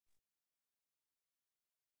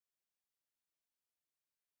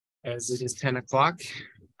As it is 10 o'clock,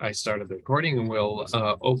 I started the recording and we'll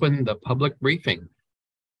open the public briefing.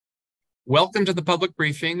 Welcome to the public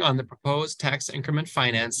briefing on the proposed tax increment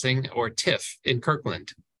financing, or TIF, in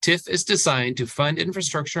Kirkland. TIF is designed to fund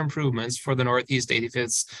infrastructure improvements for the Northeast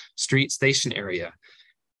 85th Street station area.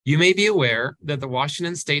 You may be aware that the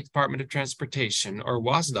Washington State Department of Transportation, or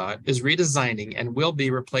WSDOT, is redesigning and will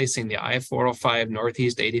be replacing the I-405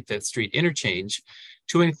 Northeast 85th Street interchange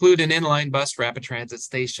to include an inline bus rapid transit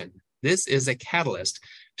station. This is a catalyst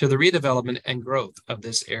to the redevelopment and growth of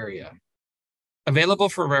this area. Available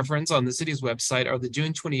for reference on the city's website are the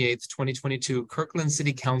June 28th, 2022 Kirkland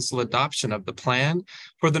City Council adoption of the plan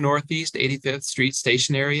for the Northeast 85th Street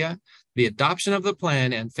station area. The adoption of the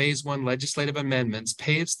plan and Phase 1 legislative amendments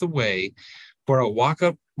paves the way for a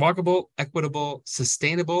walkable, equitable,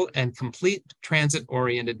 sustainable, and complete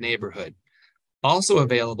transit-oriented neighborhood. Also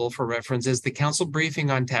available for reference is the council briefing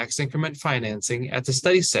on tax increment financing at the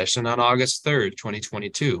study session on August 3rd,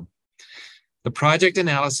 2022. The project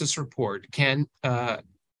analysis report can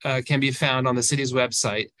be found on the city's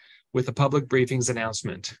website with the public briefings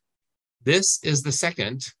announcement. This is the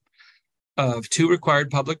second of two required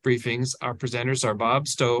public briefings. Our presenters are Bob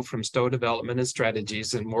Stowe from Stowe Development and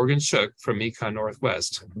Strategies and Morgan Shook from Econ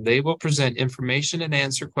Northwest. They will present information and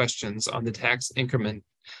answer questions on the tax increment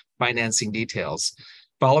financing details.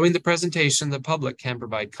 Following the presentation, the public can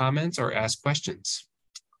provide comments or ask questions.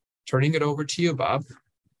 Turning it over to you, Bob.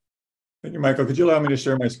 Thank you, Michael. Could you allow me to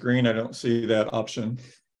share my screen? I don't see that option.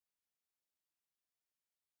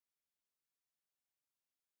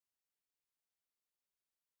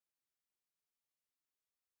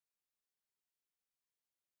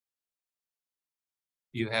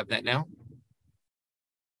 You have that now?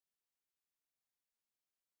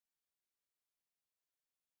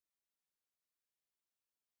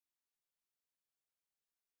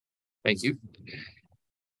 Thank you.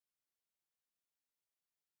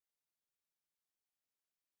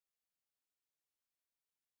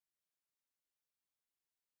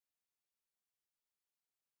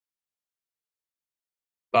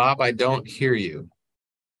 Bob, I don't hear you.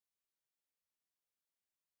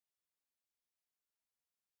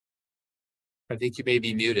 I think you may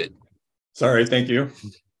be muted. Sorry, thank you.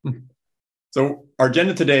 So our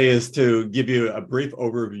agenda today is to give you a brief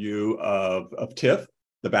overview of TIF,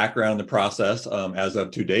 the background, the process as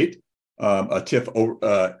of to date, a TIF,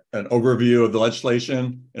 an overview of the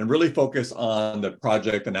legislation, and really focus on the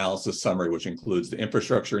project analysis summary, which includes the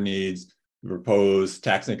infrastructure needs, the proposed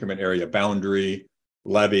tax increment area boundary,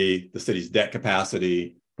 levy, the city's debt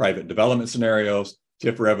capacity, private development scenarios,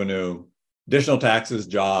 TIF revenue, additional taxes,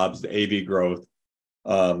 jobs, the AV growth,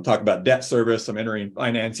 talk about debt service, some entering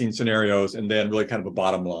financing scenarios, and then really kind of a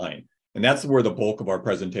bottom line. And that's where the bulk of our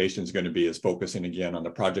presentation is going to be, is focusing again on the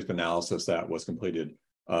project analysis that was completed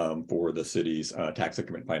for the city's tax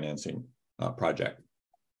increment financing project.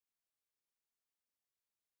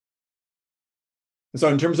 So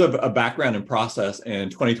in terms of a background and process, in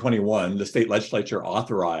 2021, the state legislature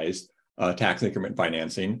authorized tax increment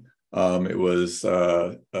financing. It was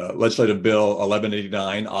Legislative Bill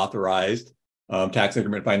 1189 authorized tax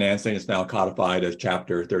increment financing. It's now codified as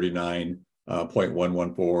Chapter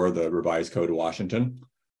 39.114, the Revised Code of Washington.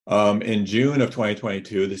 In June of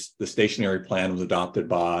 2022, the stationary plan was adopted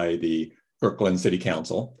by the Kirkland City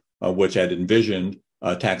Council, which had envisioned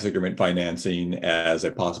tax increment financing as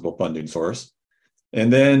a possible funding source.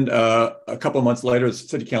 And then a couple of months later, the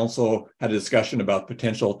City Council had a discussion about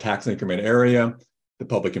potential tax increment area, the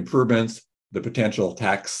public improvements, the potential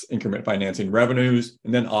tax increment financing revenues,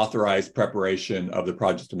 and then authorized preparation of the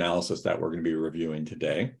project analysis that we're going to be reviewing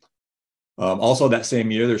today. Also that same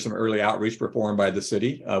year, there's some early outreach performed by the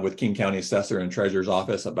city with King County Assessor and Treasurer's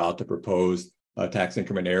Office about the proposed tax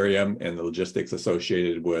increment area and the logistics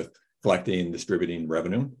associated with collecting and distributing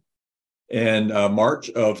revenue. In March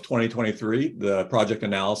of 2023, the project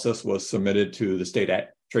analysis was submitted to the state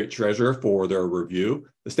treasurer for their review.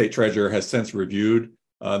 The state treasurer has since reviewed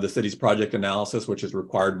the city's project analysis, which is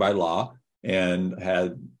required by law, and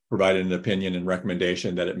had provided an opinion and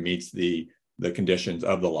recommendation that it meets the conditions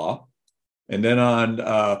of the law. And then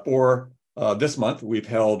for this month, we've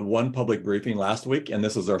held one public briefing last week, and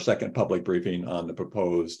this is our second public briefing on the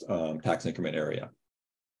proposed tax increment area.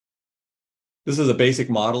 This is a basic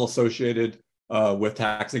model associated with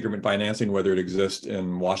tax increment financing, whether it exists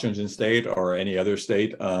in Washington state or any other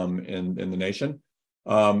state in the nation.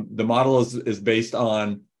 The model is based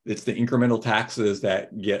on, it's the incremental taxes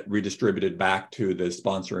that get redistributed back to the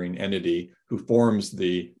sponsoring entity who forms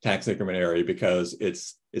the tax increment area, because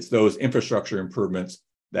it's those infrastructure improvements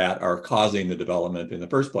that are causing the development in the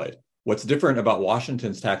first place. What's different about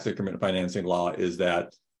Washington's tax increment financing law is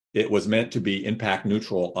that it was meant to be impact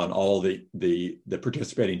neutral on all the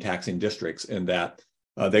participating taxing districts, in that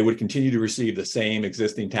they would continue to receive the same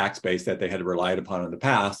existing tax base that they had relied upon in the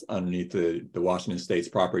past underneath the Washington State's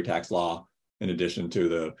property tax law, in addition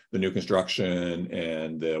to the new construction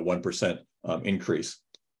and the 1% increase.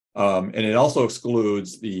 And it also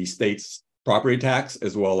excludes the state's property tax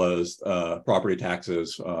as well as property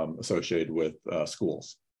taxes associated with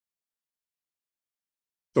schools.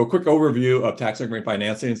 So a quick overview of tax increment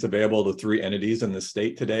financing. It's available to 3 entities in the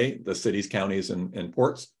state today: the cities, counties, and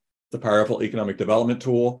ports. It's a powerful economic development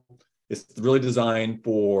tool. It's really designed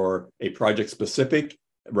for a project specific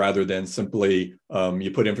rather than simply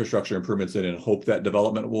you put infrastructure improvements in and hope that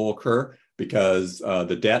development will occur, because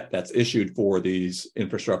the debt that's issued for these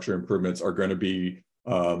infrastructure improvements are going to be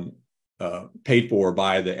paid for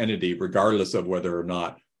by the entity, regardless of whether or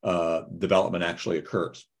not development actually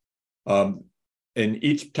occurs. In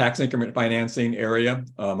each tax increment financing area,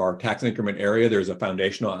 our tax increment area, there's a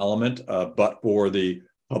foundational element, but for the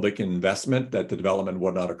public investment, that the development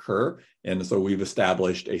would not occur. And so we've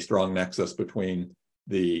established a strong nexus between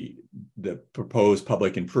the proposed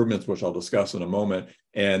public improvements, which I'll discuss in a moment,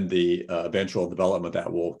 and the eventual development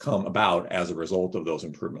that will come about as a result of those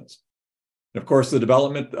improvements. And of course, the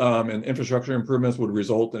development and infrastructure improvements would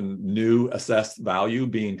result in new assessed value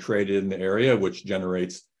being created in the area, which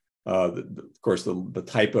generates of course, the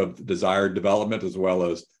type of desired development, as well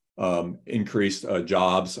as increased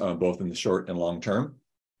jobs, both in the short and long term.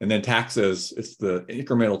 And then taxes, it's the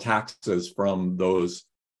incremental taxes from those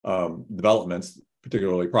developments,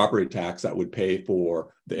 particularly property tax, that would pay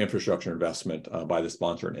for the infrastructure investment by the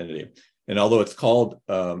sponsoring entity. And although it's called,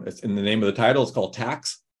 it's in the name of the title, it's called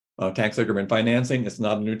tax increment financing. It's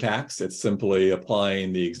not a new tax. It's simply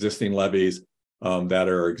applying the existing levies that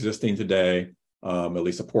are existing today, at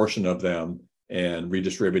least a portion of them, and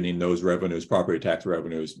redistributing those revenues, property tax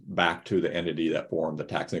revenues, back to the entity that formed the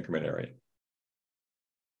tax increment area.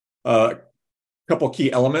 A couple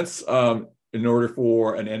key elements in order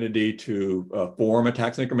for an entity to form a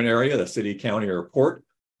tax increment area: the city, county, or port.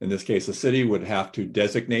 In this case, the city would have to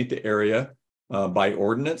designate the area by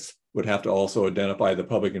ordinance, would have to also identify the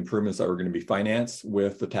public improvements that were going to be financed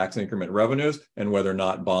with the tax increment revenues, and whether or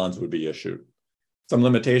not bonds would be issued. Some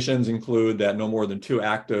limitations include that no more than 2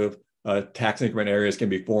 active tax increment areas can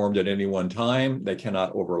be formed at any one time. They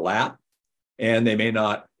cannot overlap, and they may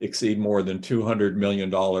not exceed more than $200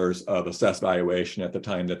 million of assessed valuation at the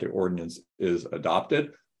time that the ordinance is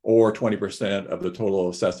adopted, or 20% of the total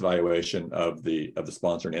assessed valuation of the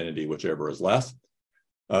sponsoring entity, whichever is less.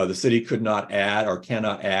 The city could not add or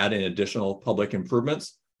cannot add in additional public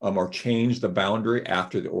improvements or change the boundary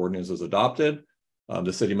after the ordinance is adopted.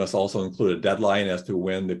 The city must also include a deadline as to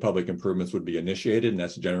when the public improvements would be initiated, and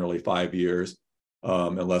that's generally 5 years,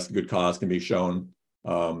 unless good cause can be shown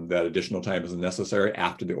that additional time is necessary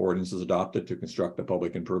after the ordinance is adopted to construct the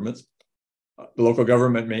public improvements. The local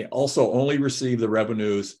government may also only receive the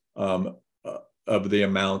revenues of the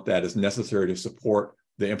amount that is necessary to support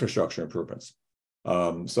the infrastructure improvements.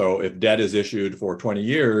 So if debt is issued for 20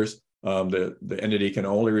 years, the entity can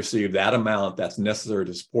only receive that amount that's necessary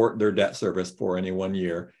to support their debt service for any 1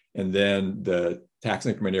 year, and then the tax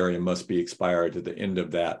increment area must be expired at the end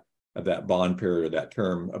of that bond period, that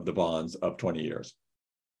term of the bonds of 20 years.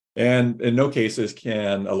 And in no cases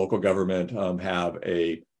can a local government have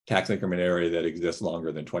a tax increment area that exists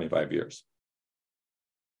longer than 25 years.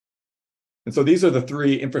 And so these are the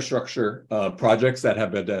 3 infrastructure projects that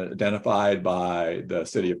have been identified by the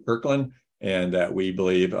city of Kirkland, and that we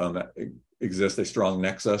believe exists a strong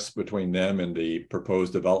nexus between them and the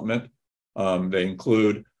proposed development. They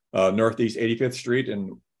include Northeast 85th Street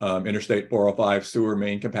and Interstate 405 sewer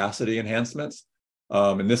main capacity enhancements.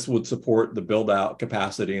 And this would support the build-out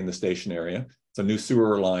capacity in the station area. So new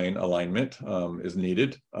sewer line alignment is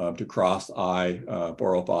needed to cross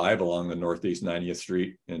I-405 along the Northeast 90th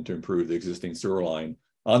Street, and to improve the existing sewer line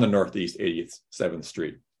on the Northeast 87th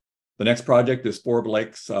Street. The next project is Four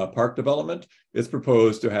Lakes Park Development. It's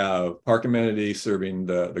proposed to have park amenities serving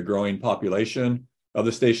the growing population of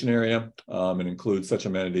the station area, and includes such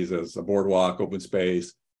amenities as a boardwalk, open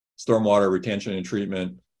space, stormwater retention and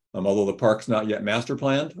treatment, although the park's not yet master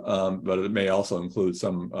planned, but it may also include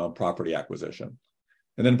some property acquisition.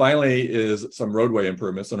 And then finally is some roadway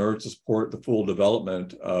improvements in order to support the full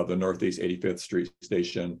development of the Northeast 85th Street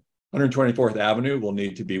station. 124th Avenue will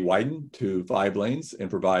need to be widened to 5 lanes and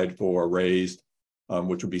provide for raised,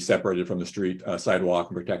 which would be separated from the street sidewalk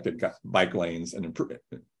and protected bike lanes, and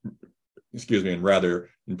rather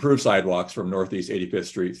improve sidewalks from Northeast 85th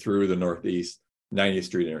Street through the Northeast 90th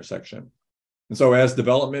Street intersection. And so as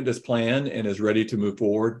development is planned and is ready to move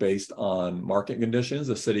forward based on market conditions,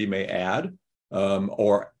 the city may add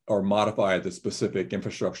or modify the specific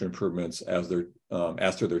infrastructure improvements as to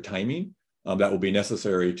their timing that will be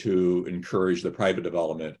necessary to encourage the private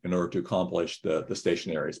development in order to accomplish the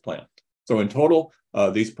stationary's plan. So in total,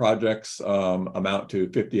 these projects amount to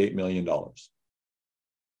 $58 million.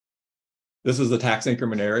 This is the tax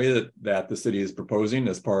increment area that the city is proposing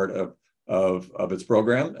as part of its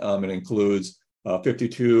program. It includes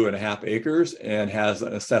 52.5 acres and has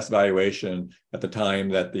an assessed valuation at the time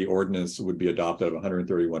that the ordinance would be adopted of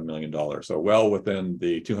 $131 million. So well within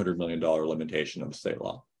the $200 million limitation of state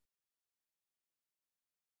law.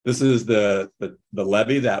 This is the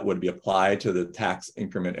levy that would be applied to the tax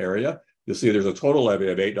increment area. You'll see there's a total levy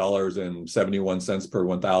of $8.71 per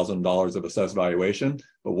 $1,000 of assessed valuation.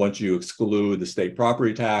 But once you exclude the state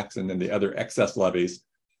property tax and then the other excess levies,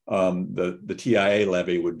 the TIA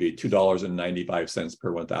levy would be $2.95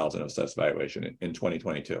 per 1,000 of assessed valuation in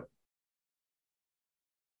 2022.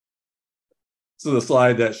 This is a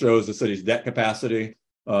slide that shows the city's debt capacity,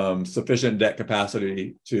 sufficient debt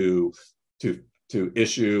capacity to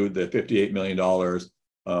issue the $58 million.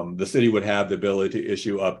 The city would have the ability to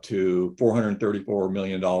issue up to $434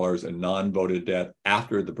 million in non-voted debt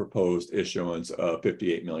after the proposed issuance of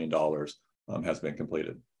 $58 million has been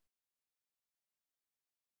completed.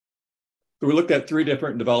 So we looked at 3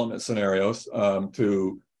 different development scenarios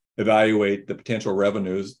to evaluate the potential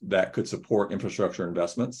revenues that could support infrastructure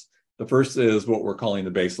investments. The first is what we're calling the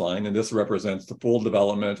baseline, and this represents the full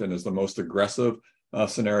development and is the most aggressive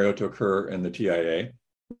scenario to occur in the TIA.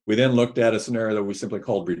 We then looked at a scenario that we simply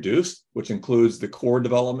called reduced, which includes the core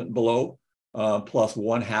development below, plus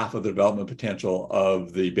 1/2 of the development potential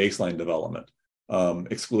of the baseline development,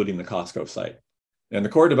 excluding the Costco site. And the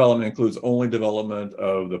core development includes only development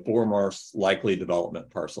of the 4 most likely development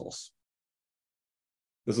parcels.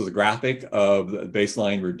 This is a graphic of the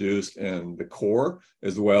baseline, reduced, and the core,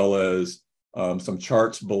 as well as some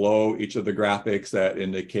charts below each of the graphics that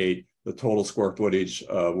indicate the total square footage,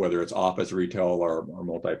 whether it's office, retail, or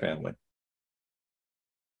multifamily.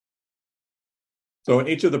 So in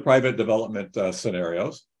each of the private development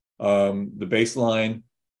scenarios, the baseline,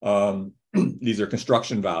 these are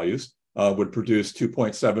construction values, would produce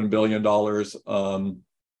 $2.7 billion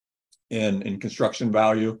in construction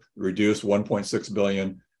value, reduce $1.6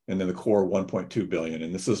 billion, and then the core $1.2 billion.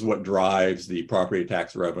 And this is what drives the property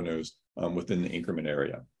tax revenues within the increment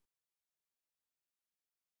area.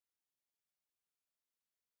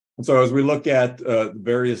 And so as we look at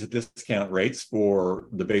various discount rates for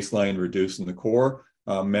the baseline, reduced, and the core,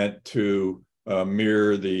 meant to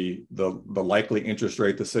mirror the likely interest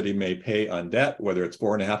rate the city may pay on debt, whether it's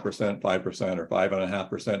 4.5%, 5%, or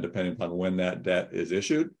 5.5%, depending upon when that debt is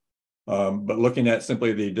issued. But looking at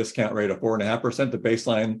simply the discount rate of 4.5%, the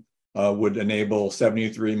baseline would enable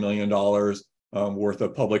 $73 million worth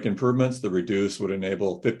of public improvements. The reduce would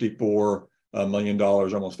enable $54 million,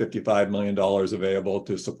 almost $55 million available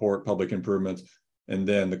to support public improvements. And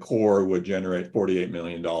then the core would generate $48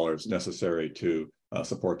 million necessary to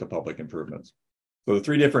support the public improvements. So the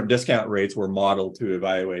 3 different discount rates were modeled to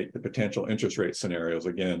evaluate the potential interest rate scenarios,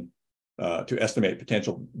 again, to estimate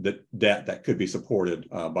potential debt that could be supported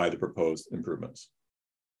by the proposed improvements.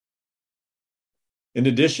 In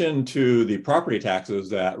addition to the property taxes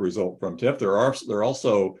that result from TIF, there are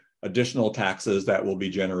also additional taxes that will be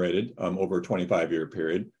generated over a 25-year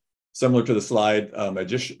period. Similar to the slide I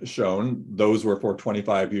just shown, those were for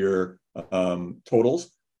 25-year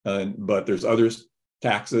totals, but there's others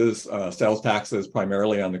taxes, sales taxes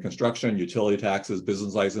primarily on the construction, utility taxes,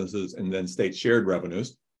 business licenses, and then state shared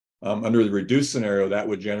revenues. Under the reduced scenario, that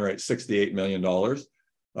would generate $68 million.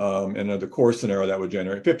 And under the core scenario, that would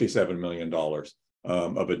generate $57 million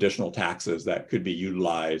of additional taxes that could be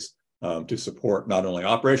utilized to support not only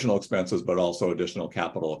operational expenses, but also additional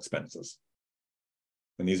capital expenses.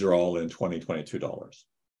 And these are all in 2022 dollars.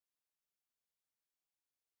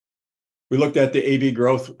 We looked at the AV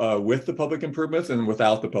growth with the public improvements and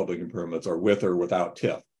without the public improvements, or without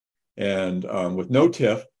TIF. And with no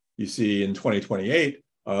TIF, you see in 2028,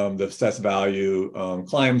 the assessed value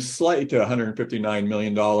climbs slightly to $159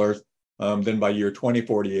 million. Then by year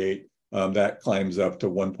 2048, that climbs up to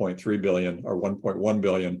 $1.3 billion or $1.1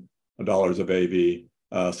 billion of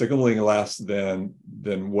AV, significantly less than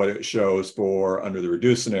what it shows for under the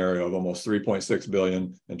reduced scenario of almost $3.6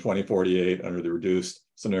 billion in 2048 under the reduced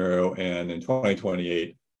scenario, and in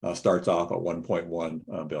 2028 starts off at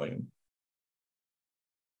 $1.1 billion.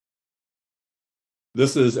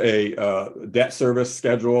 This is a debt service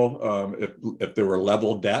schedule if there were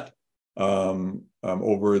level debt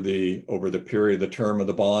over the period, the term of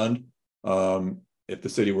the bond. If the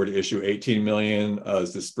city were to issue 18 million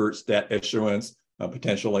as dispersed debt issuance,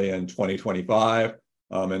 potentially in 2025,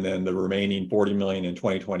 and then the remaining 40 million in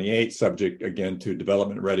 2028, subject again to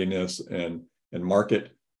development readiness and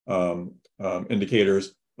market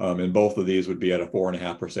indicators. And both of these would be at a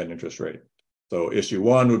 4.5% interest rate. So issue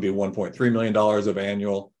one would be $1.3 million of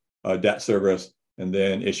annual debt service, and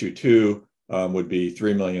then issue two would be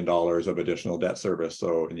 $3 million of additional debt service.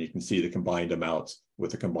 So, and you can see the combined amounts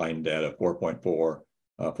with the combined debt of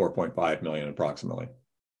 4.5 million approximately.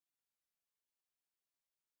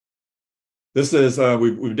 This is,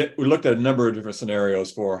 we looked at a number of different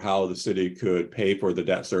scenarios for how the city could pay for the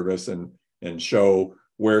debt service and show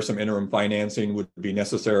where some interim financing would be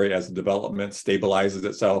necessary as the development stabilizes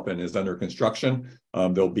itself and is under construction.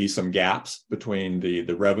 There'll be some gaps between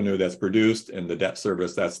the revenue that's produced and the debt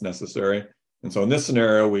service that's necessary. And so in this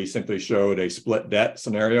scenario, we simply showed a split debt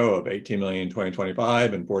scenario of 18 million in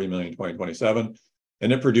 2025 and 40 million in 2027.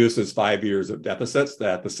 And it produces 5 years of deficits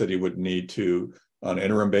that the city would need to, on an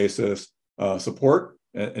interim basis, support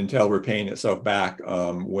until repaying itself back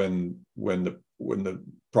when the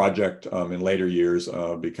project in later years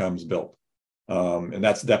becomes built. And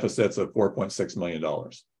that's deficits of $4.6 million.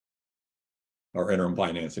 Or interim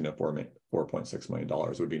financing of $4.6 million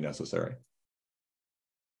would be necessary.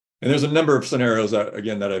 And there's a number of scenarios that,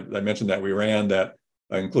 again, that I mentioned that we ran that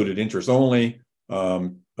included interest only,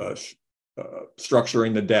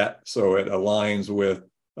 structuring the debt so it aligns with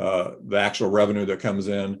the actual revenue that comes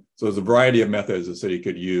in. So there's a variety of methods the city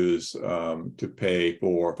could use to pay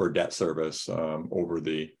for debt service over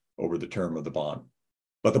the term of the bond.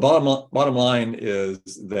 But the bottom line is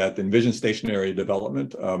that the envisioned stationary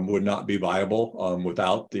development would not be viable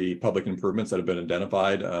without the public improvements that have been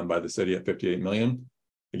identified by the city at 58 million.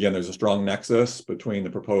 Again, there's a strong nexus between the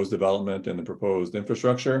proposed development and the proposed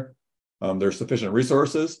infrastructure. There's sufficient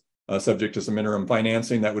resources subject to some interim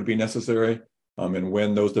financing that would be necessary. And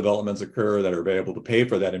when those developments occur that are able to pay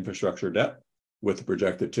for that infrastructure debt with the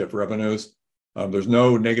projected TIF revenues, there's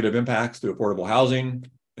no negative impacts to affordable housing.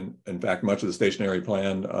 In fact, much of the stationary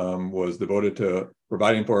plan was devoted to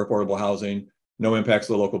providing for affordable housing, no impacts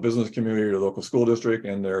to the local business community or local school district,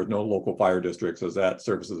 and there are no local fire districts as that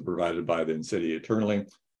service is provided by the city internally.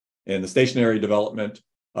 And the stationary development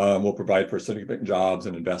will provide for significant jobs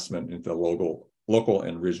and investment into the local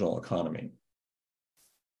and regional economy.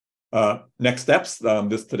 Next steps,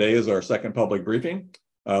 today is our second public briefing.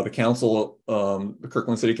 The council, the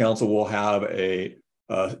Kirkland City Council will have a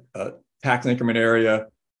tax increment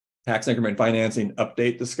financing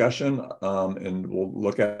update discussion, and we'll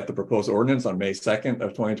look at the proposed ordinance on May 2nd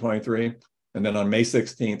of 2023. And then on May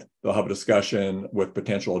 16th, they'll have a discussion with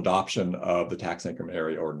potential adoption of the tax increment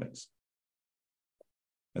area ordinance.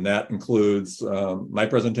 And that includes my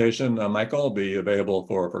presentation. Michael will be available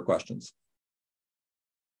for questions.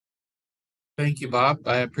 Thank you, Bob.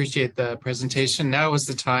 I appreciate the presentation. Now is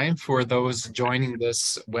the time for those joining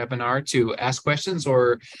this webinar to ask questions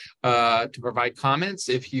or to provide comments.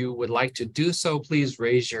 If you would like to do so, please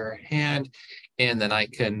raise your hand and then I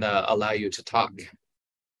can allow you to talk.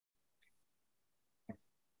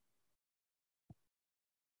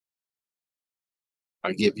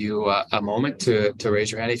 I'll give you a moment to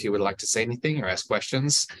raise your hand if you would like to say anything or ask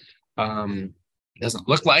questions. It doesn't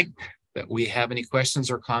look like that we have any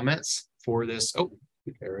questions or comments for this. Oh,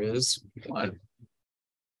 there is one.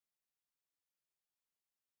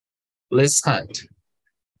 Liz Hunt.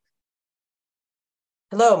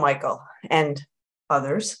 Hello, Michael and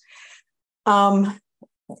others. Yeah,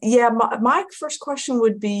 my first question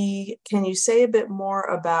would be, can you say a bit more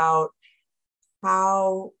about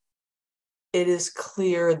how it is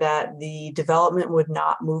clear that the development would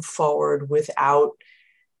not move forward without,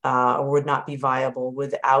 or would not be viable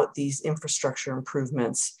without these infrastructure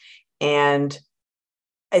improvements? And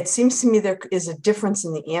it seems to me there is a difference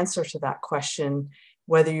in the answer to that question,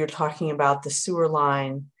 whether you're talking about the sewer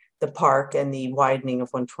line, the park, and the widening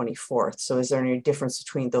of 124th. So is there any difference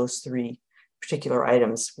between those three particular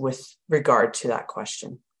items with regard to that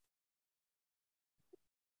question?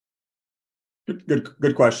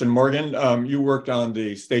 Good question, Morgan. You worked on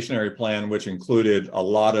the stationary plan, which included a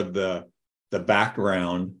lot of the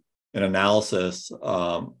background and analysis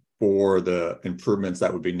for the improvements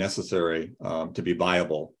that would be necessary to be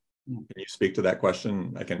viable. Can you speak to that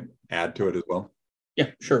question? I can add to it as well.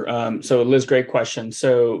 Yeah, sure. So Liz, great question.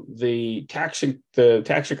 So the tax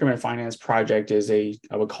increment finance project is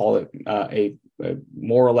I would call it a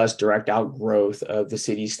more or less direct outgrowth of the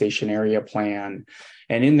city's station area plan.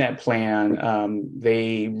 And in that plan,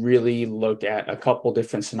 they really looked at a couple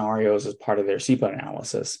different scenarios as part of their SEPA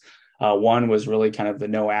analysis. One was really kind of the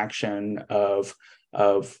no action of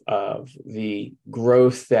of the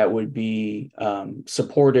growth that would be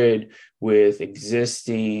supported with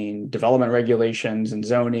existing development regulations and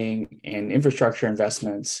zoning and infrastructure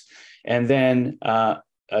investments, and then a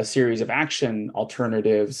series of action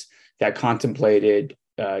alternatives that contemplated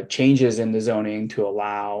changes in the zoning to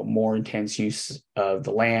allow more intense use of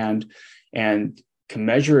the land. And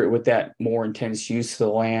commensurate with that more intense use of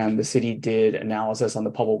the land, the city did analysis on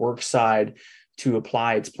the public works side to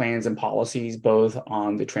apply its plans and policies, both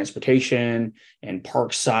on the transportation and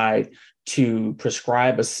park side, to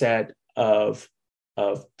prescribe a set of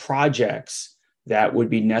projects that would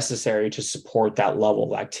be necessary to support that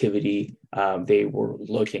level of activity they were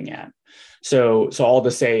looking at. So all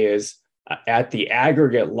to say is, at the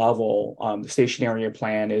aggregate level, the station area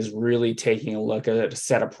plan is really taking a look at a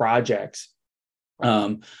set of projects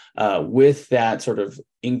with that sort of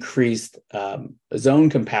increased zone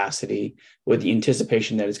capacity, with the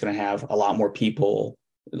anticipation that it's going to have a lot more people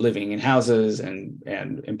living in houses and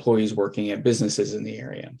employees working at businesses in the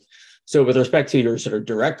area. So with respect to your sort of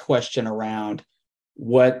direct question around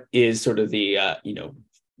what is sort of the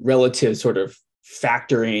relative sort of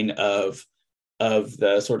factoring of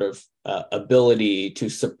the sort of ability to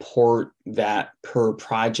support that per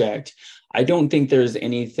project, I don't think there's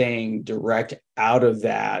anything direct out of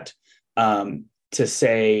that to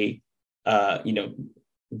say,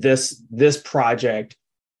 this project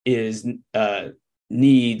is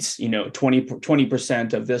needs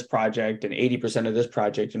 20% of this project and 80% of this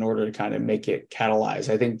project in order to kind of make it catalyze.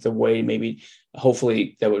 I think the way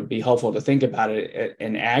hopefully that would be helpful to think about it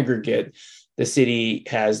in aggregate, the city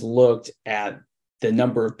has looked at the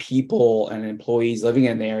number of people and employees living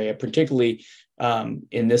in the area, particularly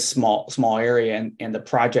in this small area, and the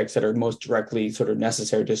projects that are most directly sort of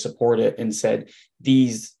necessary to support it, and said,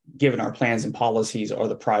 these, given our plans and policies, are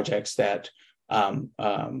the projects that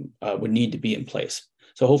would need to be in place.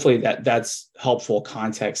 So hopefully that's helpful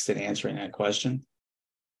context in answering that question.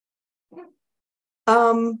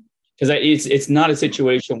 Because it's not a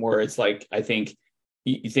situation where it's like, I think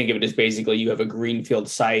you think of it as basically you have a greenfield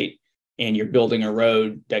site and you're building a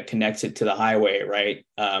road that connects it to the highway, right?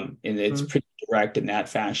 And it's pretty direct in that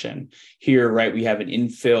fashion. Here, right, we have an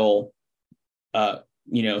infill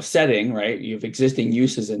setting, right? You have existing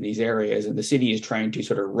uses in these areas, and the city is trying to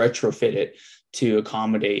sort of retrofit it to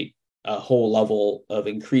accommodate a whole level of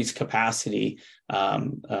increased capacity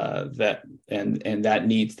that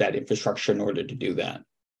needs that infrastructure in order to do that.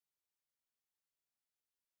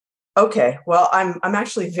 Okay, well, I'm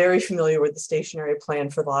actually very familiar with the stationary plan.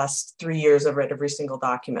 For the last 3 years. I've read every single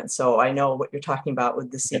document, so I know what you're talking about with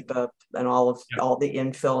the SEPA and all the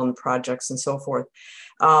infill and projects and so forth.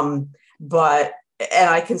 But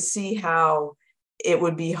I can see how it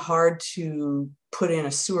would be hard to put in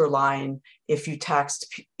a sewer line if you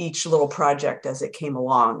taxed each little project as it came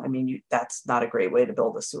along. I mean, that's not a great way to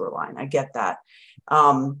build a sewer line. I get that.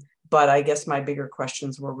 But I guess my bigger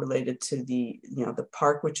questions were related to the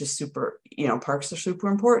park, which is parks are super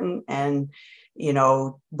important. And,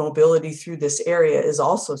 mobility through this area is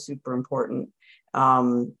also super important.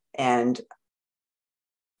 And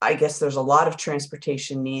I guess there's a lot of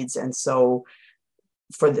transportation needs. And so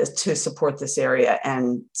for this to support this area.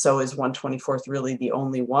 And so is 124th really the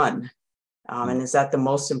only one? And is that the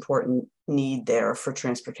most important need there for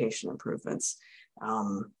transportation improvements?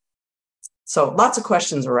 So lots of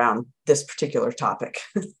questions around this particular topic.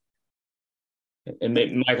 And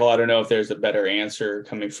Michael, I don't know if there's a better answer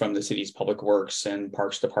coming from the city's public works and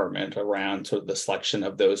parks department around sort of the selection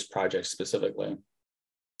of those projects specifically.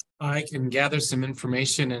 I can gather some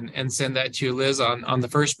information and send that to you, Liz. On the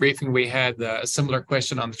first briefing, we had a similar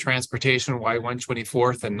question on the transportation, why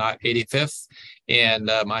 124th and not 85th.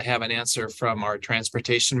 And I have an answer from our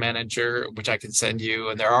transportation manager, which I can send you.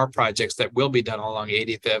 And there are projects that will be done along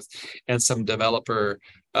 85th and some developer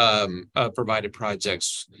provided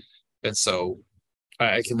projects. And so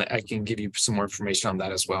I can give you some more information on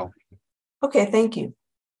that as well. Okay, thank you.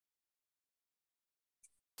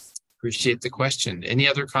 Appreciate the question. Any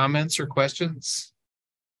other comments or questions?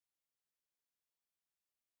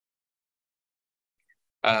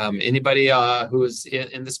 Anybody who is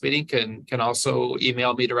in this meeting can also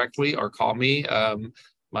email me directly or call me.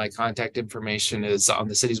 My contact information is on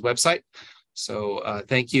the city's website. So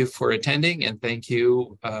thank you for attending, and thank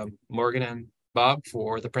you, Morgan and Bob,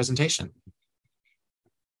 for the presentation.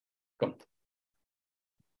 Cool.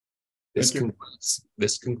 This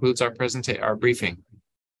concludes our briefing.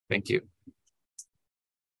 Thank you.